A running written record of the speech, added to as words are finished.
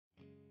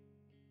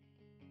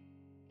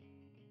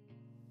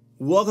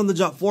Welcome to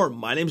Jotform.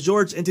 My name is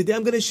George, and today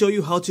I'm going to show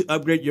you how to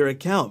upgrade your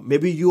account.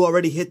 Maybe you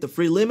already hit the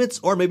free limits,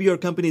 or maybe your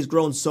company's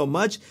grown so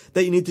much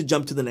that you need to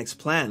jump to the next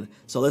plan.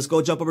 So let's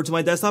go jump over to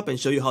my desktop and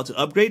show you how to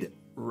upgrade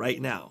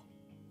right now.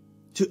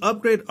 To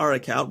upgrade our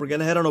account, we're going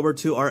to head on over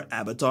to our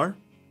avatar.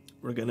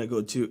 We're going to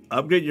go to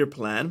upgrade your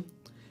plan.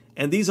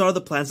 And these are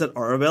the plans that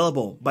are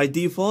available. By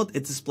default,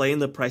 it's displaying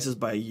the prices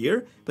by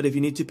year. But if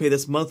you need to pay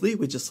this monthly,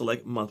 we just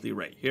select monthly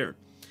right here.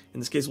 In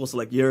this case, we'll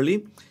select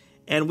yearly.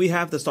 And we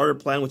have the starter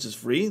plan, which is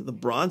free, the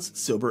bronze,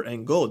 silver,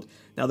 and gold.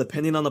 Now,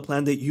 depending on the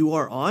plan that you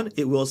are on,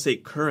 it will say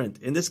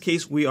current. In this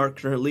case, we are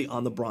currently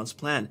on the bronze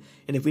plan.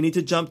 And if we need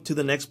to jump to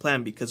the next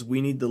plan because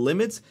we need the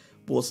limits,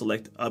 we'll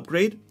select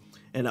upgrade.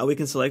 And now we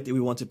can select if we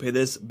want to pay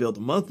this billed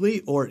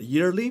monthly or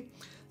yearly.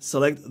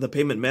 Select the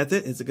payment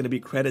method. Is it going to be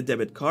credit,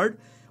 debit card,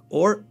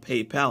 or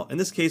PayPal? In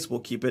this case, we'll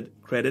keep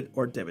it credit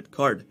or debit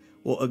card.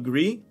 We'll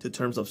agree to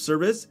terms of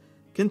service,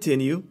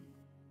 continue.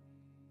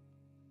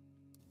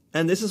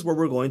 And this is where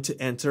we're going to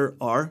enter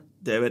our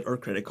debit or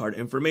credit card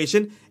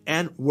information,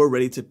 and we're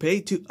ready to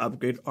pay to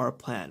upgrade our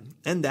plan.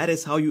 And that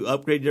is how you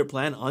upgrade your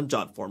plan on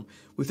Jotform.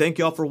 We thank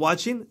you all for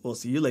watching. We'll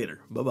see you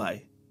later.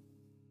 Bye-bye.